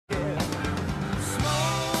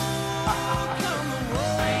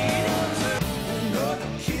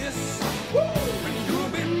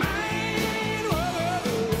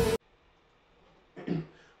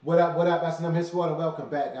What up, what up? That's Num His Squad, and welcome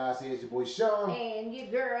back, guys. Here's your boy Sean. And your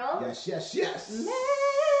girl. Yes, yes, yes. Mel.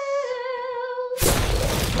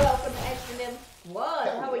 Welcome to S&M Squad.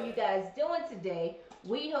 How are you guys doing today?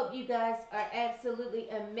 We hope you guys are absolutely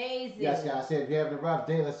amazing. Yes, guys. If you're having a rough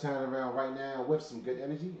day, let's turn it around right now with some good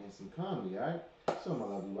energy and some comedy, all right? So, my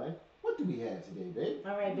lovely wife, what do we have today, babe?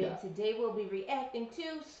 All right, babe. Today we'll be reacting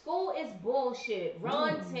to School is Bullshit.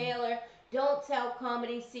 Ron Taylor, Don't Tell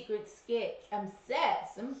Comedy Secret Sets.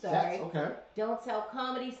 Sets. I'm sorry. Sets, okay. Don't Tell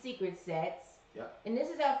Comedy Secret Sets. Yep. And this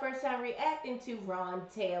is our first time reacting to Ron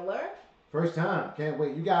Taylor. First time. Can't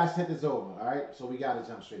wait. You guys sent this over, all right? So we got to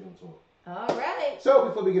jump straight into it. All right. So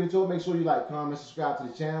before we get into it, make sure you like, comment, subscribe to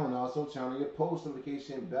the channel, and also turn on your post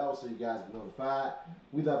notification bell so you guys get notified.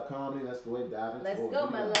 We love comedy. Let's go ahead and dive into it. Let's go,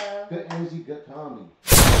 my love. Good energy, good comedy.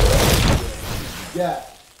 Yeah.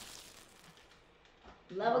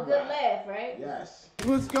 Love a good laugh, right? Yes.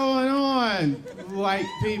 What's going on, white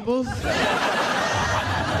peoples?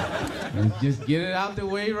 Let's just get it out the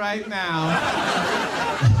way right now.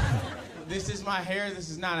 This is my hair, this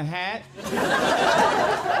is not a hat.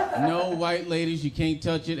 No, white ladies, you can't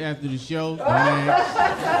touch it after the show. Don't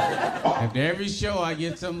ask. After every show, I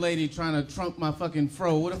get some lady trying to trunk my fucking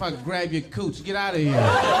fro. What if I grab your cooch? Get out of here.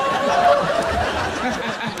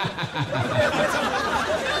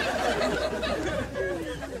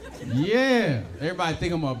 Yeah, everybody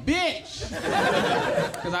think I'm a bitch.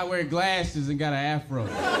 Because I wear glasses and got an afro.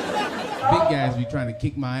 Big guys be trying to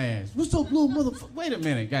kick my ass. What's up, little motherfucker? Wait a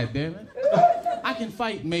minute, goddammit. I can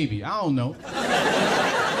fight, maybe. I don't know.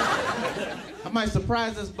 I might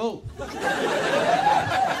surprise us both.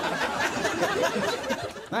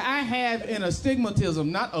 I have an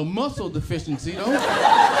astigmatism, not a muscle deficiency, don't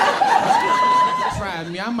try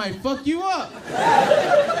me. I might fuck you up.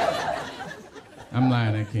 I'm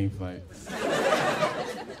lying, I can't fight.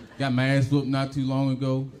 Got my ass whooped not too long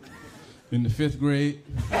ago in the 5th grade.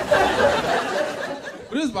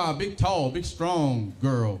 But it was by a big, tall, big, strong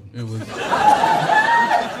girl. It was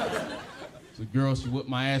a girl, she whooped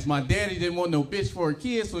my ass. My daddy didn't want no bitch for a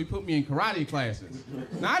kid, so he put me in karate classes.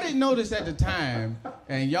 Now, I didn't know this at the time,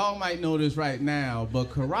 and y'all might know this right now, but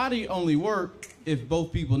karate only worked if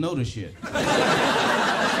both people know the shit.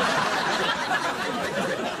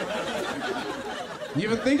 You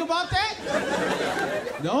ever think about that?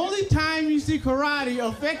 The only time you see karate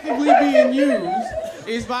effectively being used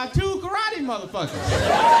is by 2 karate motherfuckers.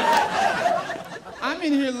 I'm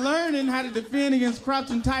in here learning how to defend against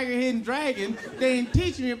crouching tiger, hidden dragon. They ain't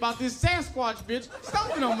teaching me about this Sasquatch bitch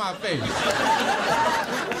stomping on my face.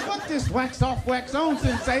 Fuck this wax off, wax on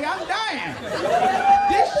sensei, I'm dying.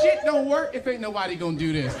 This shit don't work if ain't nobody gonna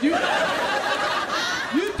do this. You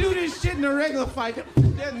do this shit in a regular fight,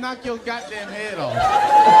 they'll knock your goddamn head off.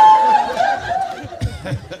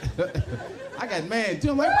 I got mad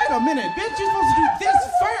too. I'm like, wait a minute, bitch, you're supposed to do this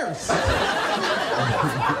first.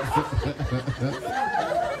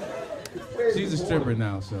 She's a stripper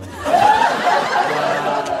now, so.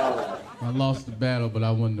 I lost the battle, but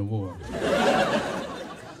I won the war.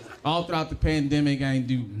 All throughout the pandemic, I didn't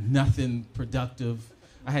do nothing productive.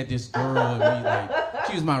 I had this girl, and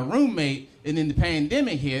she was my roommate, and then the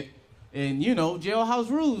pandemic hit, and you know,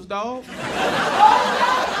 jailhouse rules, dog.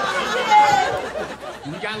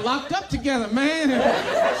 We got locked up together, man, and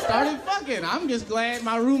started fucking. I'm just glad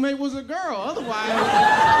my roommate was a girl.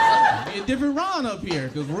 Otherwise, it'd be a different Ron up here,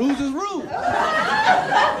 because rules is rules.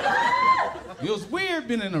 It was weird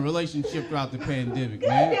being in a relationship throughout the pandemic,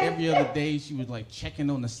 man. Every other day, she was like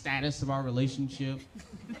checking on the status of our relationship.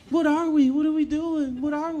 What are we? What are we doing?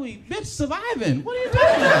 What are we? Bitch, surviving. What are you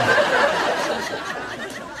talking about?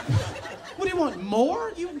 What do you want?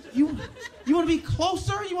 More? You want to be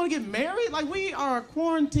closer? You want to get married? Like, we are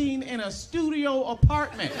quarantined in a studio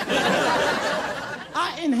apartment.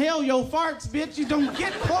 I inhale your farts, bitch. You don't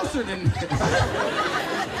get closer than this.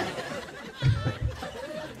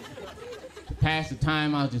 To pass the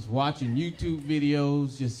time, I was just watching YouTube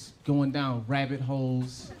videos, just going down rabbit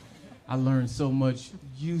holes. I learned so much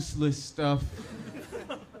useless stuff.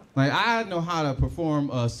 Like, I know how to perform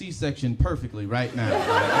a C-section perfectly right now.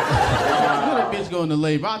 Let a bitch go into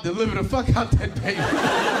labor, I'll deliver the fuck out that baby.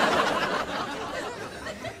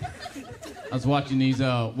 I was watching these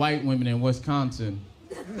white women in Wisconsin.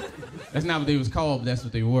 That's not what they was called, but that's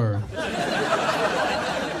what they were.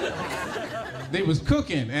 They was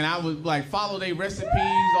cooking, and I would like follow their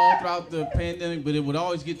recipes all throughout the pandemic, but it would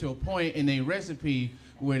always get to a point in their recipe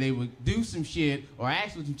where they would do some shit or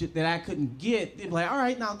ask for some shit that I couldn't get. They'd be like, all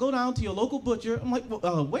right, now go down to your local butcher. I'm like,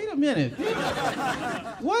 well, wait a minute.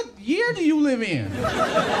 What year do you live in?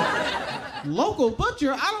 Local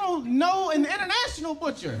butcher? I don't know an international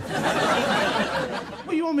butcher.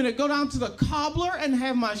 Well, you want me to go down to the cobbler and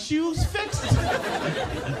have my shoes fixed?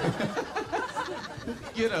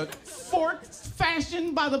 Get a fork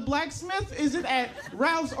fashioned by the blacksmith? Is it at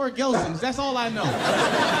Ralph's or Gelson's? That's all I know.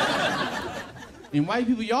 And white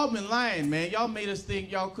people, y'all been lying, man. Y'all made us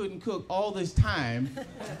think y'all couldn't cook all this time.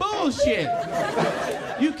 Bullshit.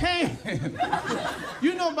 You can.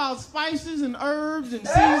 You know about spices and herbs and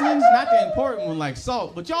seasonings, not the important one like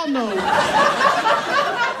salt, but y'all know all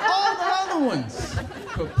the other ones.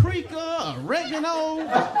 Paprika, oregano,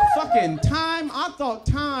 fucking thyme. I thought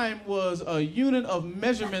thyme was a unit of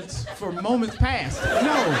measurements for moments past.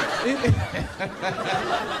 No. You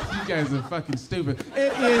guys are fucking stupid.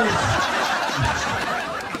 It is.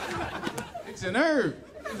 It's an herb.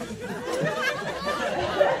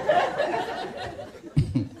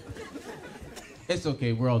 It's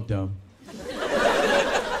okay, we're all dumb.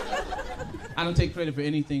 I don't take credit for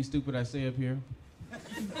anything stupid I say up here.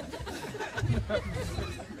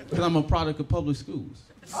 Because I'm a product of public schools.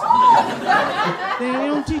 They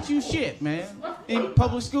don't teach you shit, man. Ain't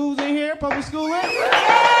public schools in here? Public school in?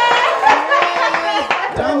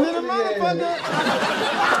 Dumb little motherfucker.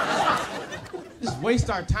 Just waste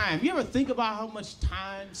our time. You ever think about how much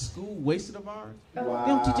time school wasted of ours? Wow.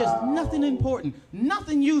 They don't teach us nothing important,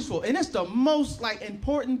 nothing useful. And it's the most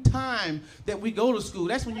important time that we go to school.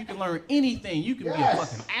 That's when you can learn anything. You can be a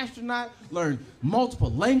fucking astronaut, learn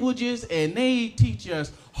multiple languages, and they teach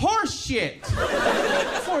us horse shit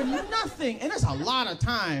for nothing. And it's a lot of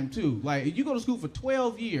time too. Like, you go to school for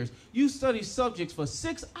 12 years, you study subjects for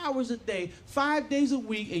 6 hours a day, 5 days a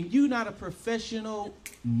week, and you not a professional,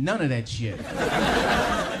 none of that shit.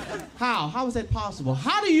 How is that possible?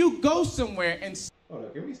 How do you go somewhere and... Hold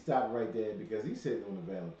on, can we stop right there? Because he's sitting on a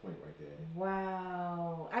valid point right there.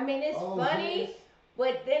 Wow. I mean, it's funny,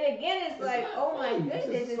 but then again, it's like, oh my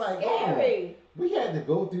goodness, it's like, scary. We had to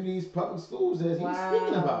go through these public schools as he's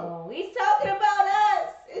speaking about. He's talking about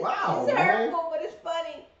us. It's man. hurtful, but it's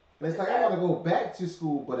funny. And it's like, I want to go back to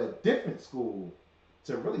school, but a different school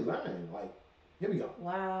to really learn. Like, here we go.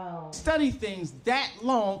 Wow. Study things that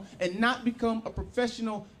long and not become a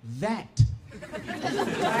professional that.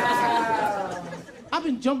 Wow. I've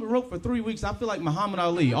been jumping rope for 3 weeks. I feel like Muhammad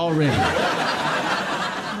Ali already.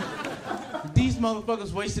 These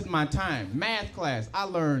motherfuckers wasted my time. Math class, I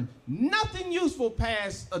learned nothing useful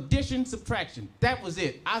past addition, subtraction. That was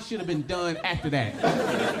it. I should have been done after that.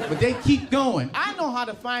 But they keep going. I know how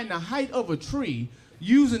to find the height of a tree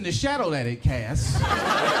using the shadow that it casts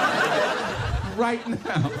right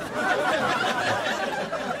now.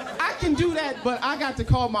 I can do that, but I got to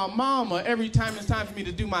call my mama every time it's time for me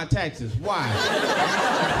to do my taxes. Why?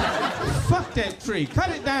 Fuck that tree. Cut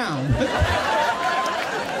it down.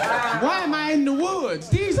 Why am I in the woods?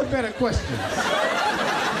 These are better questions.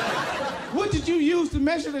 What did you use to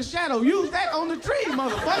measure the shadow? Use that on the tree,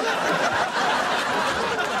 motherfucker.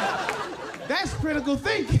 That's critical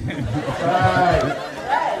thinking. Right.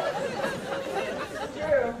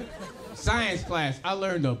 True. Science class, I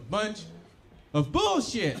learned a bunch of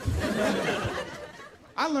bullshit.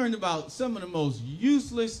 I learned about some of the most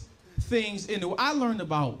useless things in the world. I learned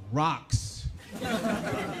about rocks.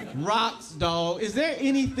 Rocks, dog. Is there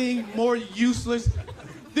anything more useless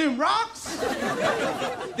than rocks?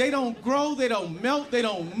 They don't grow, they don't melt, they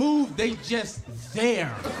don't move, they just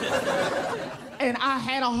there. And I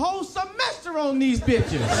had a whole semester on these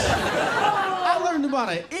bitches. I learned about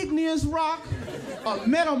an igneous rock, a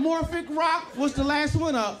metamorphic rock. What's the last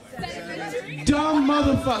one? Dumb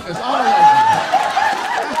motherfuckers, all of them.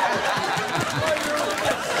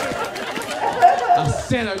 A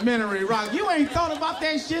sedimentary rock. You ain't thought about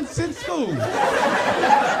that shit since school.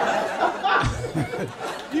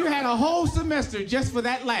 You had a whole semester just for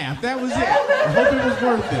that laugh. That was it. I hope it was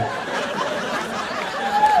worth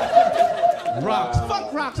it. Rocks.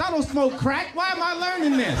 Fuck rocks. I don't smoke crack. Why am I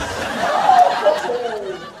learning this?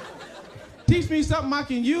 Teach me something I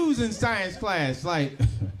can use in science class. Like,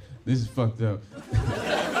 this is fucked up.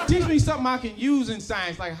 Teach me something I can use in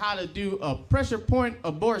science, like how to do a pressure point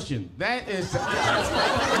abortion. That is...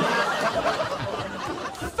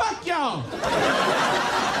 Fuck y'all!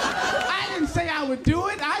 I didn't say I would do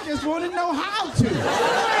it. I just want to know how to.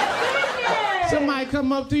 Oh, Somebody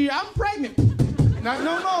come up to you, I'm pregnant. No.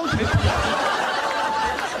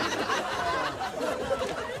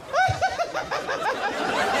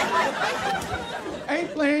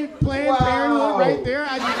 Ain't Planned Parenthood right there.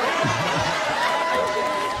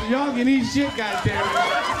 Y'all can eat shit, goddamn it.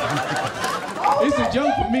 It's a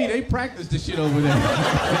joke for me. They practice the shit over there.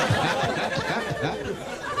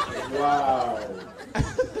 Wow.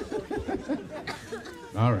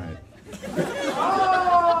 All right.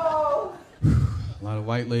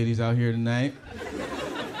 white ladies out here tonight.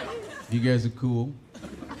 You guys are cool.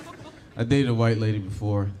 I dated a white lady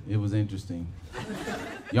before. It was interesting.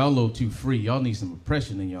 Y'all a little too free. Y'all need some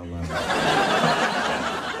oppression in y'all life.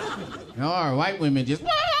 All white women just,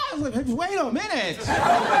 wait a minute.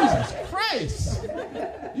 Jesus Christ.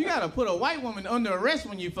 You gotta put a white woman under arrest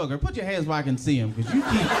when you fuck her. Put your hands where I can see them, because you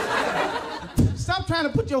keep... Stop trying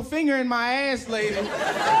to put your finger in my ass, lady.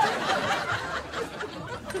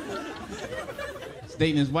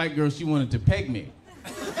 Dating this white girl, she wanted to peg me.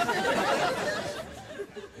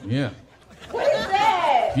 Yeah. What is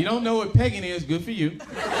that? If you don't know what pegging is, good for you.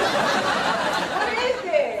 What is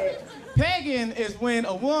it? Pegging is when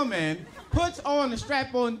a woman puts on a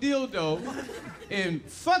strap-on dildo and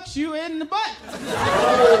fucks you in the butt.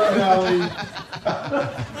 Oh,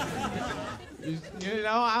 You know,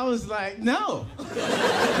 I was like, no.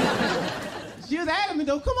 She was adamant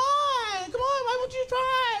though, come on, why won't you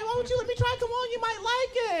try? Why won't you let me try? Come on, you might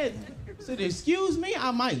like it. I said, excuse me,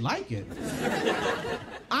 I might like it.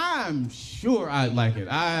 I'm sure I'd like it.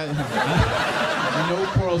 No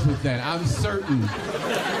quarrels with that, I'm certain.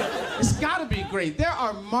 It's gotta be great. There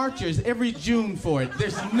are marchers every June for it.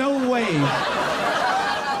 There's no way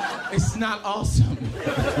it's not awesome.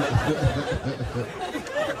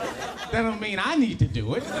 That don't mean I need to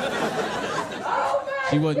do it.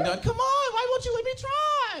 She wasn't done. Come on, why won't you let me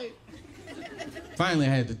try? Finally, I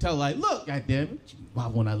had to tell her, like, look, goddammit, why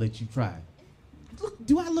won't I let you try? Look,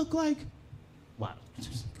 do I look like? Why?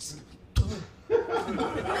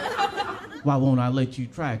 Why won't I let you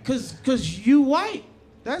try? Cause you white.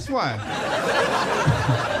 That's why.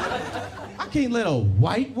 I can't let a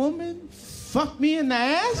white woman fuck me in the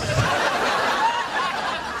ass.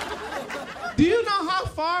 Do you know how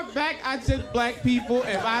far back I'd said black people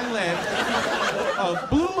if I let a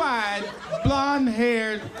blue-eyed,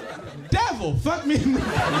 blonde-haired devil fuck me in the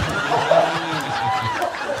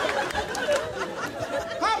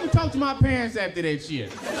How would talk to my parents after that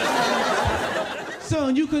shit?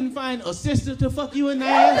 Son, you couldn't find a sister to fuck you in the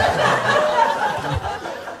ass?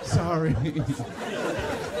 Sorry.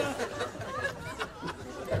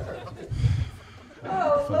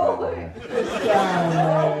 Oh, Lord.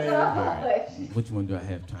 Which one do I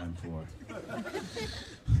have time for?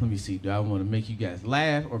 Let me see. Do I want to make you guys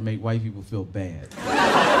laugh or make white people feel bad?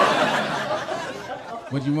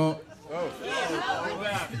 What you want?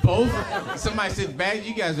 Both? Somebody said bad.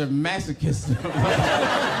 You guys are masochists.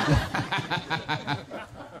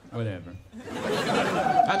 Whatever.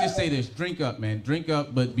 I'll just say this. Drink up, man. Drink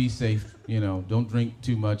up, but be safe. You know, don't drink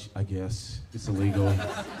too much, I guess. It's illegal.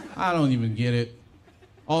 I don't even get it.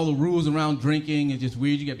 All the rules around drinking is just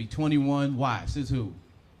weird. You got to be 21. Why? Says who?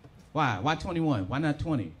 Why? Why 21? Why not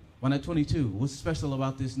 20? Why not 22? What's special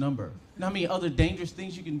about this number? You know how many other dangerous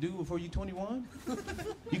things you can do before you're 21?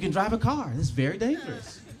 You can drive a car. That's very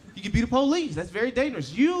dangerous. You can be the police. That's very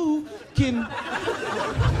dangerous. You can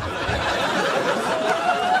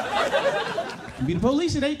be the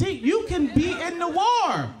police at 18. You can be in the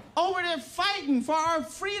war over there fighting for our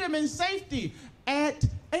freedom and safety at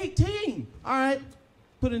 18. All right?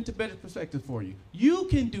 Put it into better perspective for you. You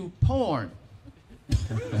can do porn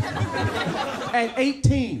at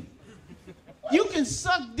 18. You can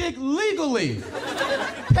suck dick legally,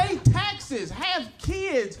 pay taxes, have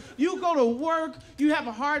kids. You go to work, you have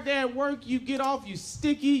a hard day at work, you get off, you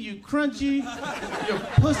sticky, you crunchy, your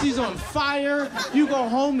pussy's on fire. You go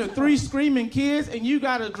home to 3 screaming kids and you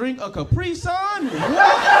gotta drink a Capri Sun?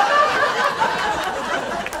 What?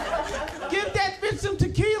 Give that bitch some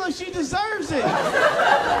tequila, she deserves it.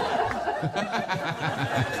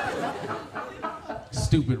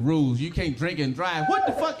 Stupid rules. You can't drink and drive. What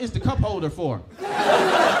the fuck is the cup holder for?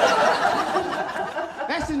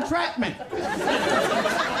 That's entrapment.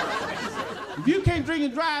 If you can't drink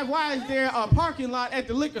and drive, why is there a parking lot at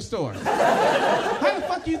the liquor store? How the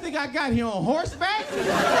fuck do you think I got here, on horseback?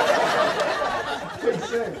 makes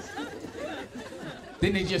sense.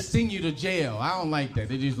 Then they just send you to jail. I don't like that.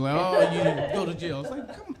 They just like, oh, you go to jail. It's like,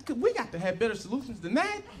 come on, we got to have better solutions than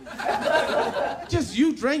that. Just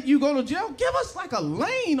you drink, you go to jail. Give us like a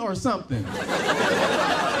lane or something. Like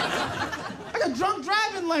a drunk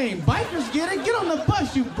driving lane. Bikers get it. Get on the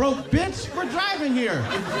bus, you broke bitch. We're driving here.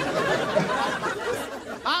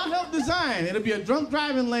 I'll help design. It'll be a drunk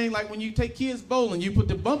driving lane like when you take kids bowling. You put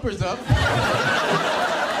the bumpers up.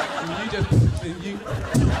 And you just,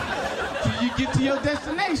 you get to your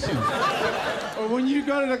destination. Or when you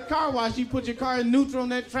go to the car wash, you put your car in neutral on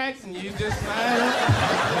that tracks and you just slide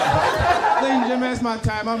up. Ladies and gentlemen, that's my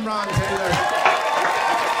time. I'm Ron Taylor.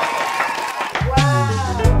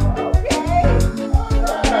 Wow.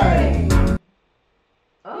 Okay.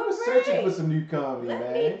 I was searching for some new comedy, Let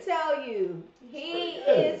man. me tell you, he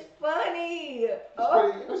is funny.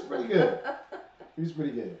 It was pretty good. He was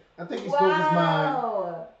pretty good. I think he spoke his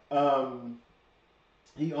mind.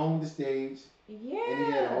 He owned the stage. Yeah. And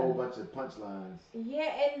he had a whole bunch of punchlines. Yeah,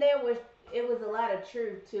 and it was a lot of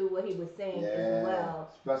truth to what he was saying as well.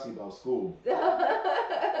 Especially about school.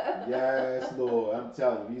 Yes, Lord. I'm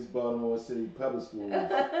telling you, these Baltimore City public schools,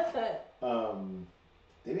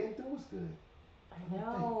 they didn't do us good. I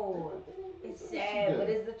know. It's sad, but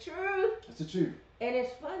it's the truth. It's the truth. And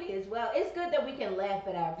it's funny as well. It's good that we can laugh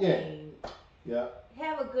at our pain. Yeah.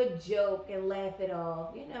 Have a good joke and laugh it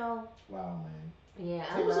off, you know. Wow, man.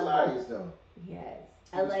 Yeah, It was hilarious, though. Yes.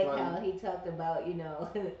 I like how he talked about, you know,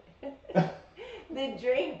 the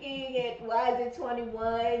drinking at, why is it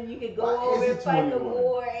 21? You could go over and fight the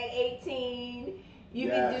war at 18. You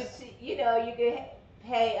can do, you know, you can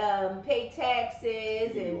pay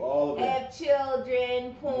taxes and have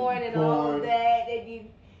children, porn and all of that, and you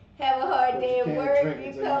have a hard day at work,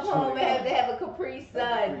 you come home and have to have a Capri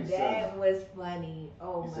Sun. That was funny.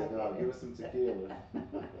 Oh my goodness. Give us some tequila.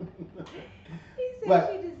 He said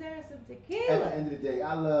she deserves some tequila. At the end of the day,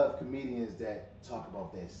 I love comedians that talk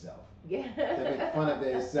about their self. Yeah. That make fun of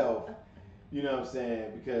their self. You know what I'm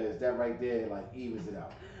saying? Because that right there, like, evens it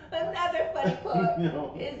out. Another funny part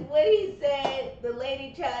is what he said. The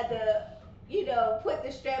lady tried to, you know, put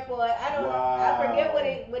the strap on. I forget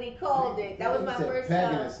what he called it. That was my first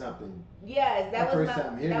time. Or something. Yes, that was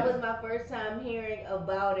my first time hearing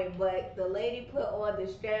about it. But the lady put on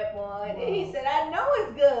the strap on, and he said, "I know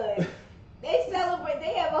it's good." They celebrate.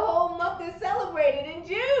 They have a whole month to celebrate it in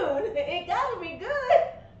June. It gotta be good.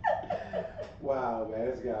 Wow, man,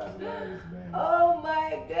 this guy's hilarious, man. Oh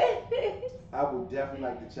my goodness. I would definitely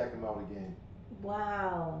like to check him out again.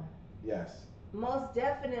 Wow. Yes. Most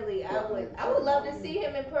definitely, I would love to see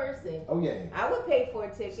him in person. Oh yeah. I would pay for a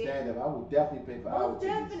ticket. Stand up. I would definitely pay for our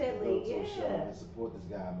tickets. Definitely, to a show and support this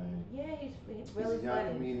guy, man. Yeah, he's really He's a young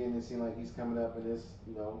funny. comedian. It seems like he's coming up in this,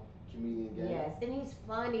 you know, comedian game. Yes, and he's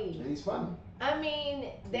funny. And he's funny. I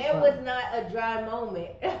mean, there was not a dry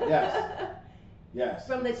moment. Yes. Yes.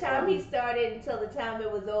 From the time he started until the time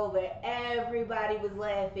it was over, everybody was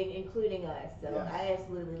laughing, including us. So I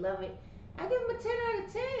absolutely love it. I give him a 10 out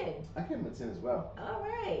of 10. I give him a 10 as well. All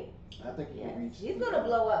right. I think he can reach. He's gonna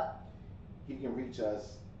blow up. He can reach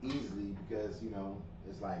us easily because, you know,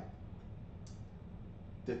 it's like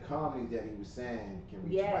the comedy that he was saying can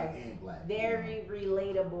reach white and black. Very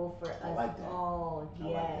relatable for us all. I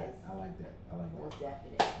like that. Most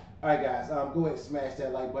definitely. All right, guys. Go ahead and smash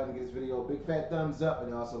that like button, give this video a big fat thumbs up,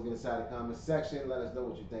 and also get inside the comment section. Let us know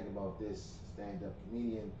what you think about this stand-up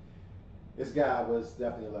comedian. This guy was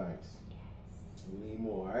definitely hilarious. We need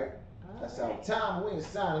more, all right? That's our time. We ain't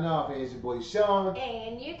signing off. Here's your boy Sean.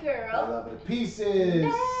 And your girl. I love it to pieces.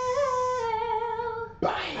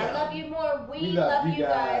 Bam. I love you more. We love you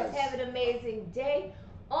guys. Have an amazing day.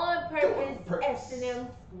 On purpose. S&M.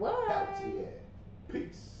 What? Yeah.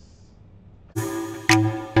 Peace.